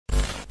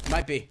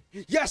Might be.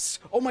 Yes!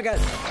 Oh my god!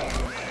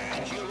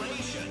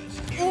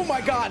 Congratulations! Oh my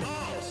god!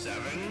 All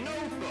 7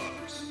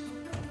 notebooks.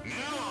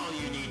 Now all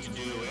you need to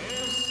do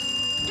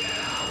is get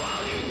out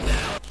while you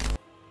can.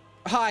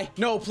 Hi!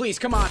 No, please,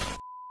 come on!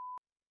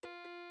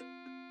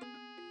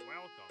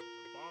 Welcome to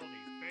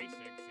Baldi's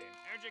Basics in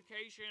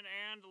Education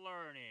and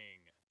Learning.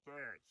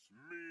 That's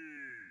me.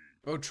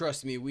 Oh,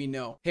 trust me, we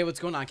know. Hey,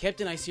 what's going on?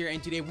 Captain Ice here,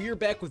 and today we are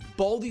back with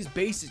Baldi's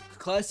Basics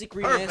Classic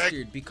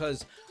Remastered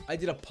because I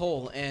did a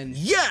poll and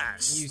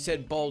yes, you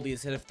said Baldi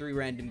instead of 3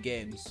 random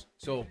games.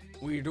 So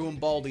we're doing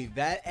Baldi.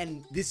 That,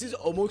 and this is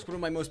almost one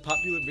of my most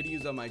popular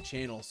videos on my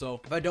channel.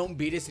 So if I don't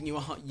beat this and you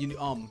want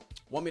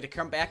me to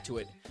come back to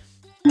it,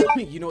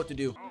 you know what to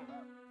do. Oh,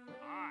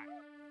 hi.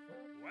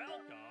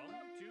 Welcome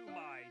to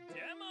my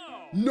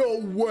demo. No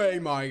way,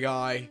 my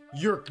guy.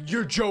 You're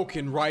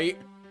joking, right?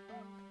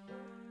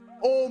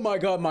 Oh my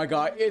god, my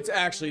guy. It's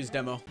actually his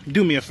demo.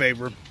 do me a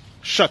favor.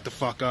 Shut the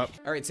fuck up.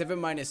 Alright, 7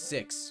 minus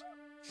 6.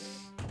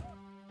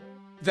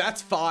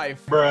 That's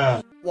 5.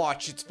 Bruh.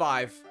 Watch, it's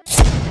 5.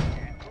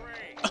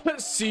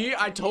 Great. See,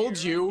 I told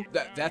you.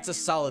 That's a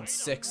solid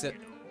 6 at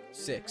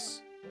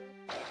 6.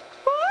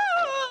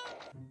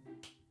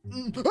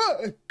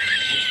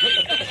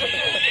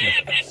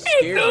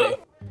 Scared me.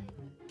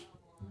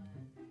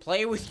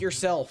 Play with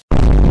yourself.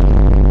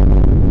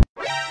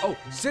 Oh,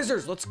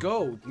 scissors, let's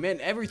go. Man,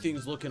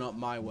 everything's looking up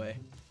my way.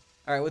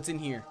 All right, what's in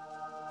here?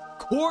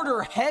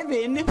 Quarter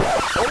heaven.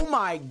 Oh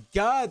my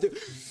god.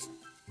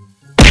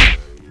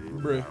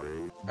 Bruh.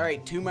 All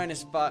right, 2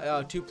 minus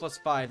 5, 2 plus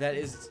 5. That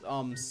is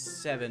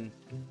 7.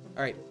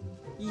 All right,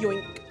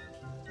 yoink,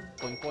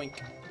 boink,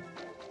 boink.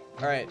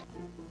 All right,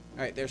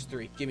 there's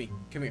 3. Gimme,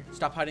 come here.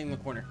 Stop hiding in the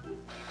corner.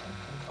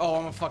 Oh,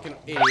 I'm a fucking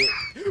idiot.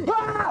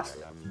 Ah!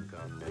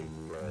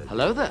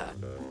 Hello there.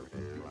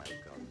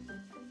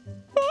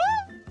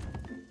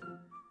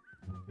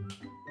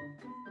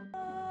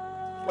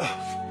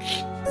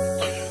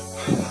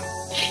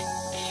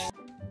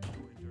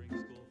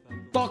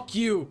 Fuck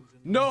you.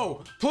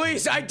 No,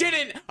 please, I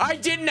didn't, I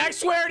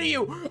swear to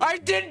you, I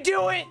didn't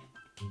do it.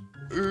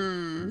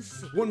 1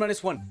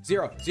 minus 1,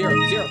 0, 0,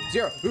 0,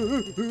 0.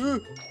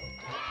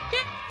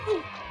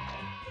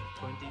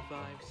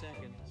 25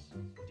 seconds.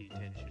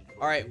 Detention.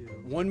 All right,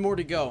 1 more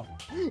to go.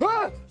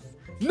 Ah!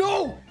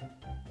 No!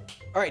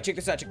 All right, check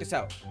this out.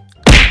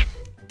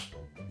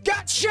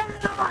 Got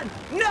shot on!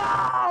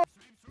 No!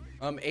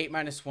 8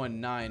 minus 1,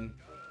 9.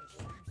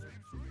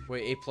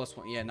 Wait, 8 plus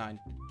 1, yeah, 9.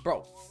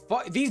 Bro,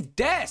 fuck these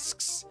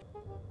desks!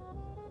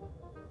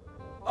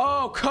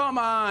 Oh, come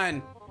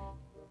on!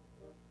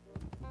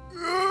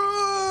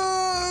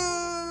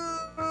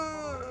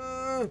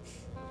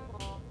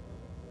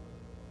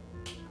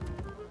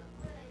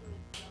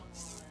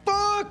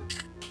 Fuck!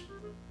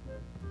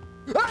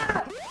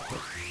 Ah!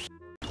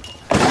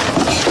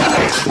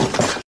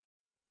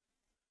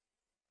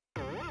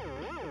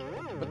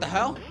 What the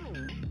hell?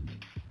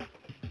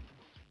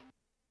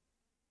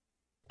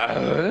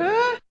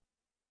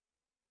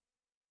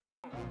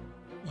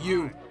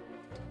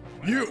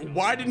 You,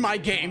 why did my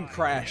game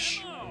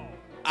crash?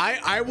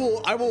 I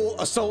will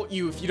assault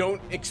you if you don't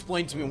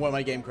explain to me why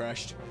my game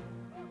crashed.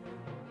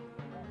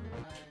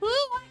 Ooh,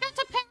 I got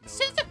a pair of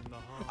scissors.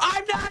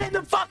 I'm not in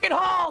the fucking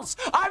halls!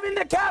 I'm in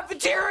the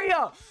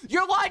cafeteria!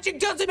 Your logic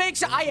doesn't make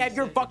sense. I have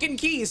your fucking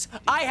keys.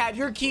 I have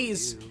your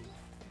keys.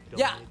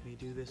 Yeah. Make me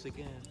do this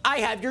again. I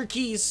have your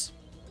keys.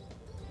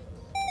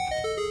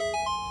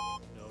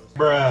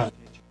 Bruh.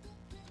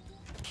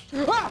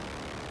 Ah!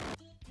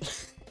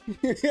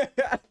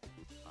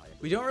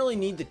 We don't really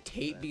need the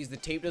tape because the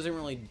tape doesn't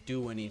really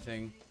do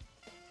anything.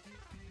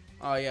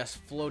 Oh yes,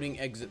 floating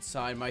exit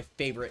sign, my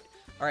favorite.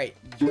 All right,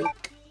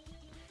 yoink.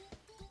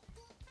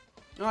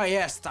 Oh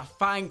yes, the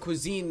fine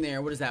cuisine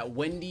there. What is that?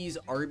 Wendy's,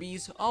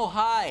 Arby's. Oh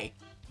hi.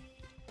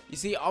 You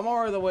see, I'm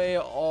all the way.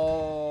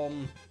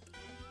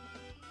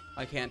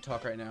 I can't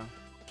talk right now.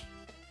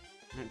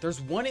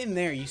 There's one in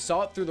there. You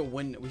saw it through the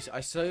window.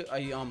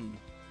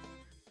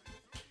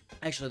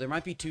 Actually, there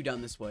might be 2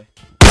 down this way.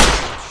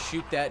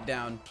 Shoot that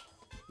down.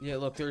 Yeah,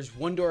 look, there's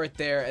 1 door right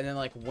there, and then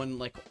like 1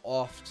 like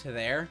off to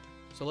there.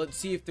 So let's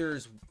see if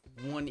there's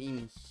 1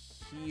 in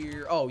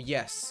here. Oh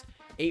yes,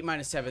 8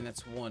 minus 7.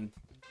 That's 1.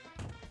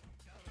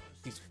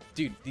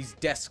 Dude, these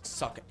desks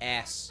suck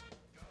ass.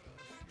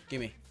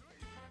 Gimme.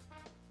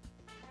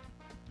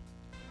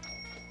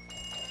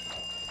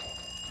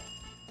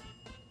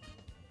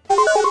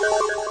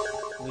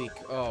 Leak.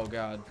 Oh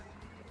god.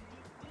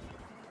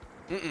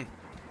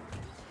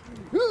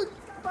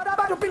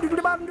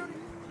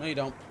 No, you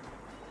don't.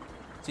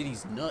 See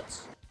these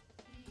nuts.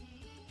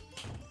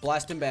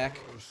 Blast him back.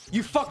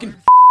 You fucking.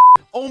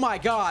 Oh my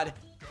god.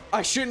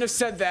 I shouldn't have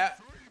said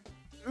that.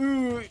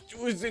 Ooh, it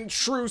was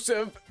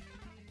intrusive.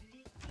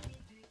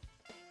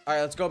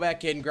 Alright, let's go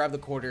back in, grab the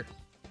quarter.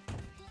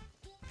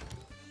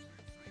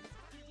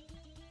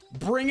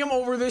 Bring him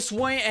over this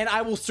way, and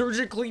I will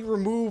surgically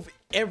remove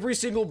every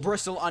single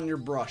bristle on your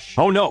brush.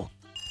 Oh no.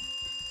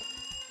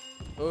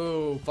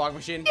 Oh, fog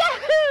machine.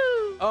 Yahoo!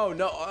 Oh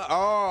no.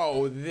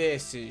 Oh,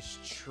 this is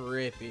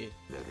trippy.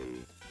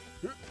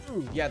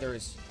 Ooh, yeah, there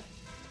is.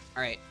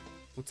 Alright.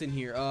 What's in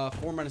here?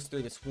 4 minus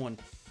 3, that's 1.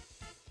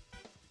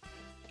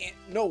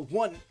 No,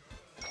 1.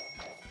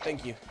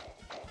 Thank you.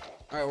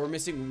 Alright, we're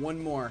missing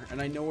 1 more,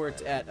 and I know where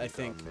it's at, I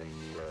think.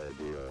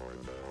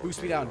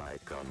 Boost me down.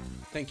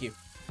 Thank you.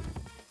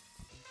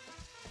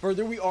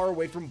 Further we are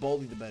away from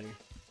Baldi, the better.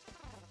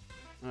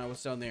 Alright,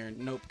 what's down there?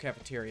 Nope,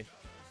 cafeteria.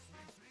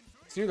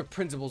 It's near the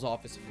principal's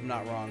office, if I'm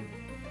not wrong.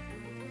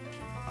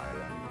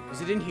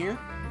 Is it in here?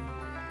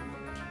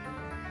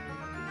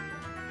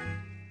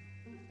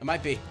 It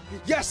might be.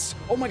 Yes!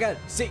 Oh my god!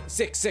 6.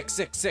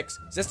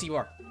 Zesty, you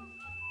are.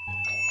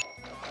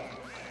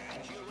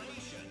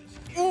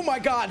 Oh my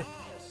god!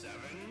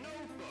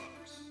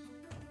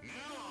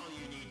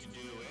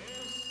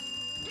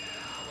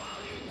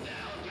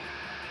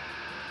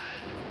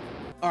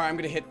 Alright, I'm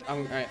gonna hit.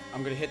 Alright,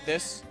 I'm gonna hit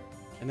this,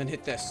 and then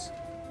hit this.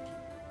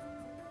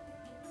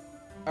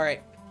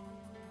 Alright.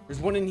 There's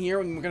one in here,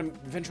 and we're gonna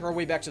venture our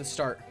way back to the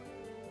start.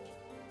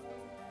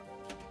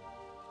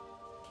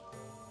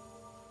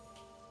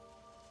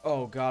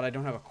 Oh god, I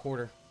don't have a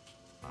quarter.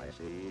 I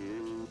see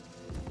you.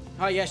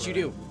 Hi, yes, you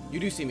do. You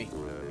do see me.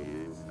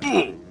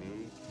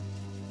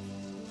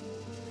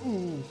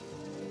 Ooh.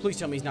 Please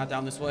tell me he's not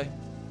down this way.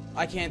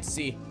 I can't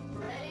see.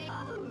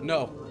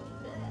 No.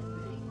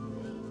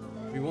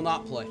 We will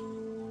not play.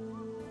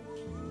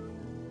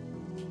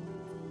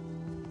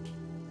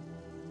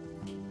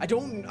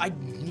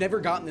 I've never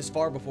gotten this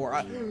far before.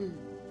 I am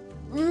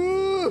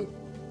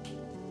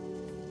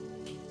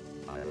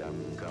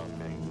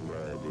coming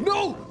ready.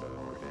 No!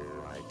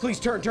 Please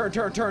turn.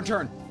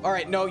 All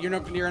right, no, you're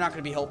not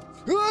gonna be helped.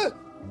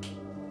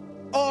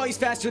 Oh, he's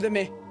faster than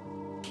me.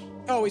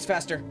 Oh, he's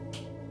faster.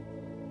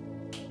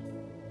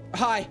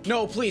 Hi,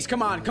 no, please,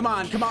 come on.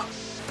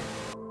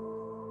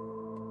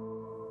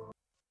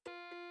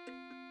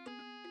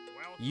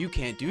 You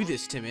can't do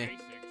this to me.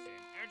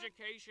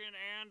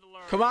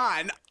 Come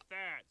on.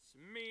 That's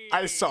me.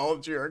 I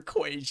solved your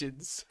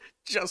equations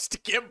just to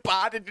get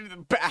botted in the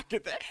back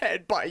of the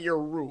head by your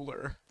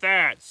ruler.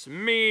 That's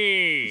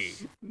me.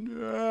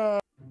 No.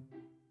 No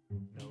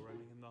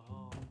running in the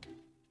hall.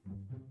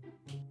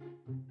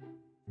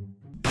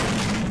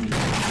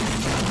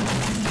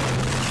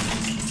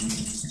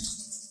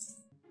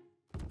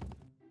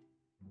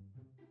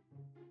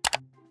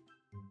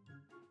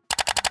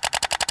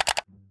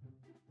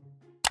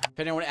 If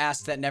anyone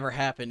asked, that never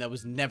happened. That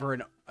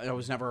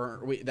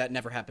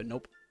never happened.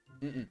 Nope.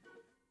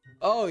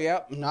 Oh,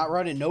 yeah. Not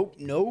running. Nope.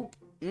 No.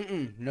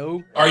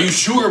 Are you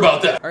sure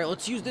about that? All right,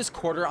 let's use this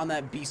quarter on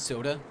that B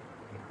soda.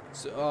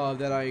 So,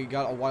 that I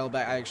got a while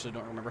back. I actually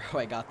don't remember how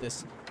I got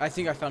this. I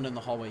think I found it in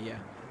the hallway, yeah.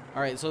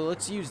 All right, so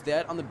let's use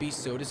that on the B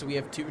soda. So we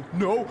have 2.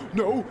 No.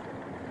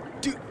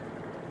 Dude.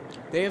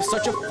 They have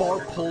such a far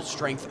pull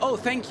strength. Oh,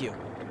 thank you.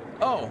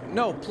 Oh,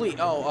 no, please.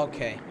 Oh,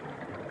 okay.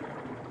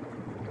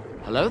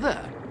 Hello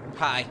there.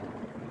 Hi.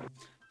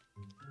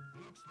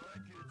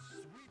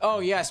 Oh,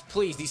 yes,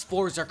 please. These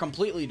floors are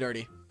completely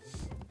dirty.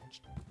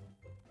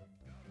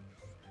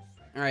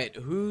 Alright,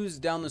 who's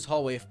down this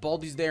hallway? If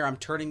Baldi's there, I'm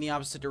turning the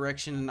opposite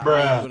direction and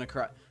I'm gonna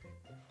cry.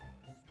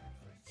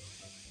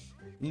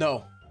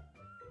 No.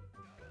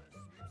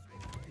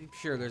 I'm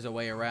sure there's a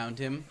way around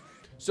him.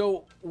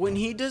 So, when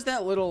he does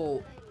that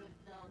little...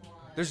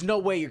 There's no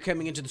way you're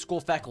coming into the school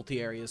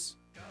faculty areas.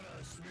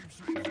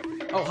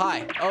 Oh,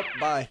 hi. Oh,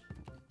 bye.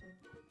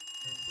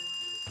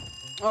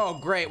 Oh,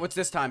 great. What's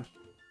this time?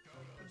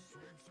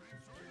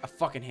 I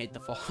fucking hate the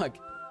fog.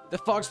 The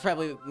fog's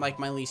probably, like,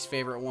 my least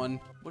favorite one.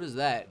 What is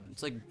that?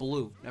 It's, like,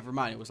 blue. Never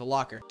mind. It was a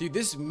locker. Dude,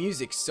 this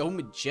music's so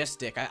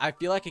majestic. I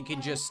feel like it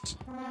can just...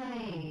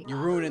 You're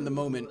ruining the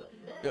moment.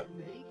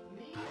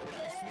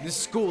 This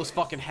school is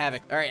fucking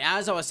havoc. Alright,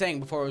 as I was saying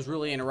before I was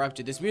really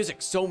interrupted, this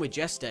music's so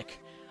majestic.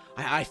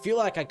 I feel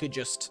like I could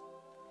just...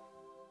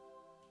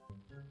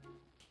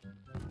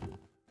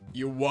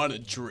 You want a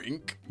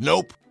drink?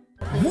 Nope.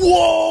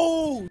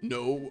 Whoa!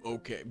 No?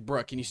 Okay.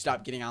 Bruh, can you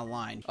stop getting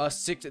online?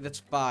 6, that's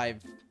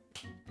 5.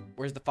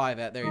 Where's the 5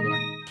 at? There you are.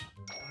 You're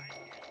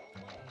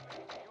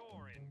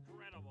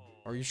incredible.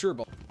 Are you sure,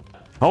 Ball?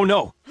 Oh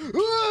no.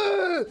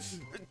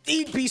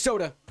 Eat pea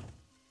soda.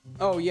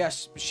 Oh,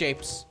 yes.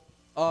 Shapes.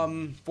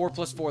 4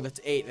 plus 4, that's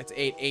 8. That's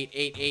 8.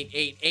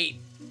 8.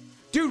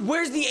 Dude,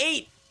 where's the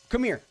 8?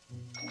 Come here.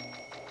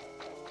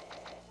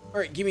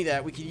 Alright, give me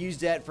that. We could use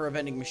that for a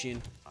vending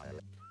machine.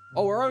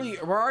 Oh, we're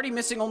already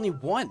missing only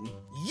 1.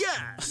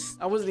 Yes.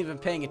 I wasn't even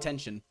paying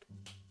attention.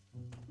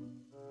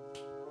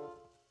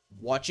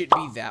 Watch it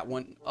be that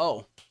one.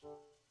 Oh.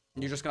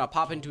 You're just gonna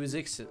pop into his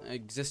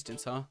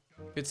existence, huh?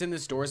 If it's in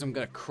this doors, I'm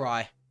gonna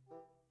cry.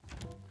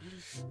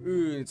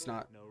 Ooh, it's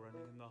not. No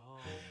running in the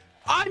hall.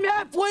 I'm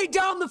halfway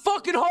down the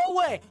fucking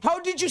hallway! How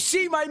did you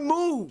see my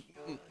move?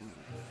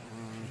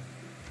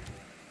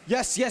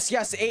 Yes.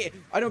 8.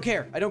 I don't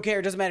care. It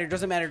doesn't matter. 20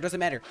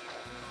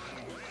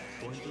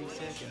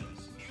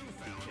 seconds.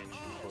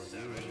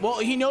 Well,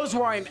 he knows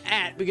where I'm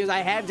at because I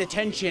have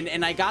detention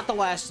and I got the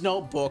last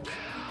notebook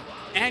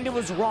and it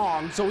was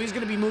wrong. So he's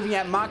going to be moving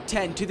at Mach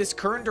 10 to this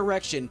current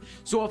direction.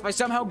 So if I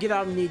somehow get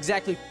out in the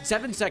exactly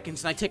 7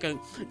 seconds and I take a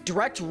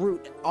direct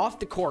route off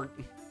the court,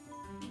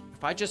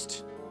 if I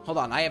just... Hold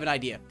on, I have an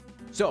idea.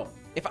 So,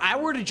 if I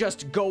were to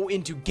just go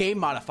into game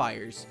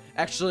modifiers...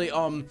 Actually,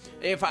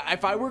 if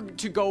I were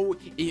to go...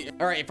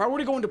 Alright, if I were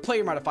to go into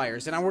player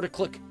modifiers and I were to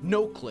click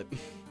no clip...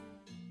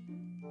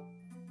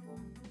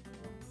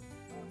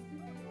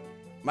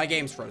 My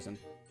game's frozen.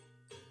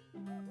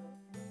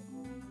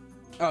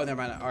 Oh, never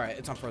mind. Alright,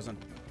 it's unfrozen.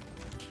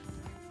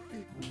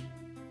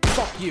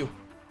 Fuck you.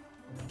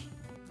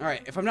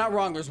 Alright, if I'm not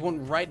wrong, there's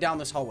one right down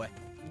this hallway.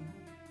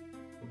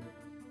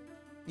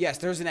 Yes,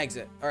 there's an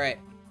exit. Alright.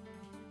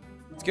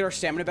 Let's get our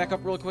stamina back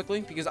up real quickly,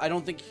 because I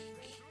don't think...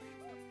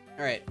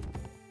 Alright.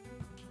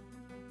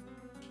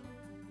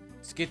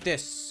 Let's get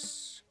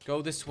this.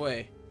 Go this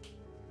way.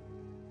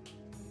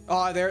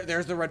 Oh,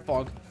 there's the red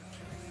fog.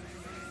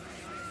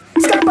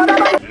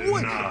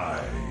 What?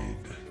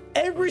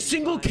 Every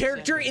single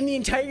character in the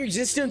entire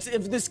existence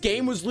of this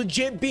game was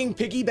legit being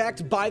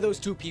piggybacked by those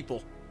two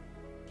people.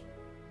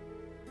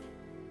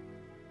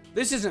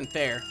 This isn't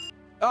fair.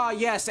 Oh,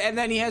 yes, and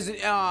then he has...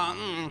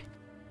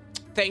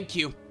 Thank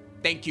you.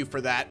 Thank you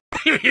for that.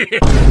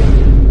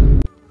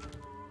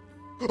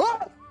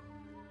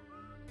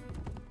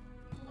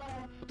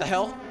 What the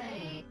hell?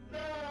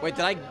 Wait,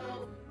 did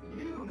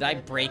I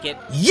break it?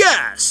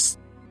 Yes!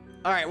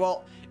 Alright,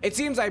 well, it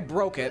seems I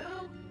broke it.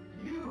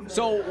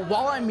 So,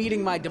 while I'm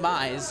meeting my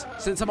demise,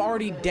 since I'm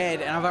already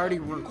dead and I've already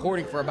been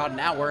recording for about an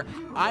hour,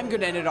 I'm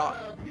gonna end it off.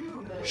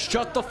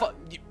 Shut the fuck...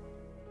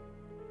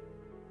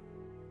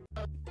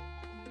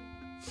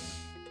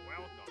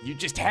 You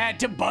just had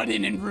to butt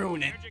in and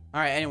ruin it.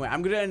 Alright, anyway,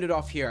 I'm gonna end it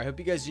off here. I hope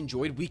you guys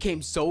enjoyed. We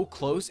came so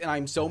close, and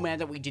I'm so mad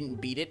that we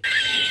didn't beat it.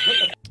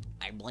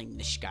 I blame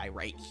this guy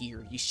right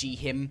here. You see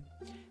him?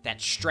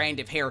 That strand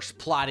of hair's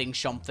plotting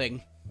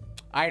something.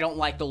 I don't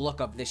like the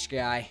look of this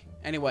guy.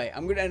 Anyway,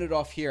 I'm gonna end it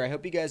off here. I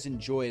hope you guys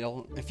enjoyed.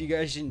 If you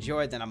guys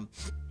enjoyed, then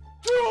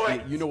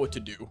you know what to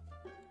do.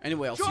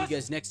 Anyway, I'll see you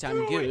guys next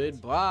time.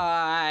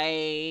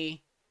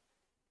 Goodbye.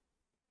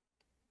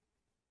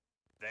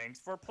 Thanks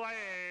for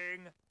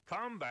playing.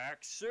 Come back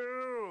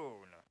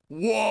soon.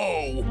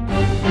 Whoa!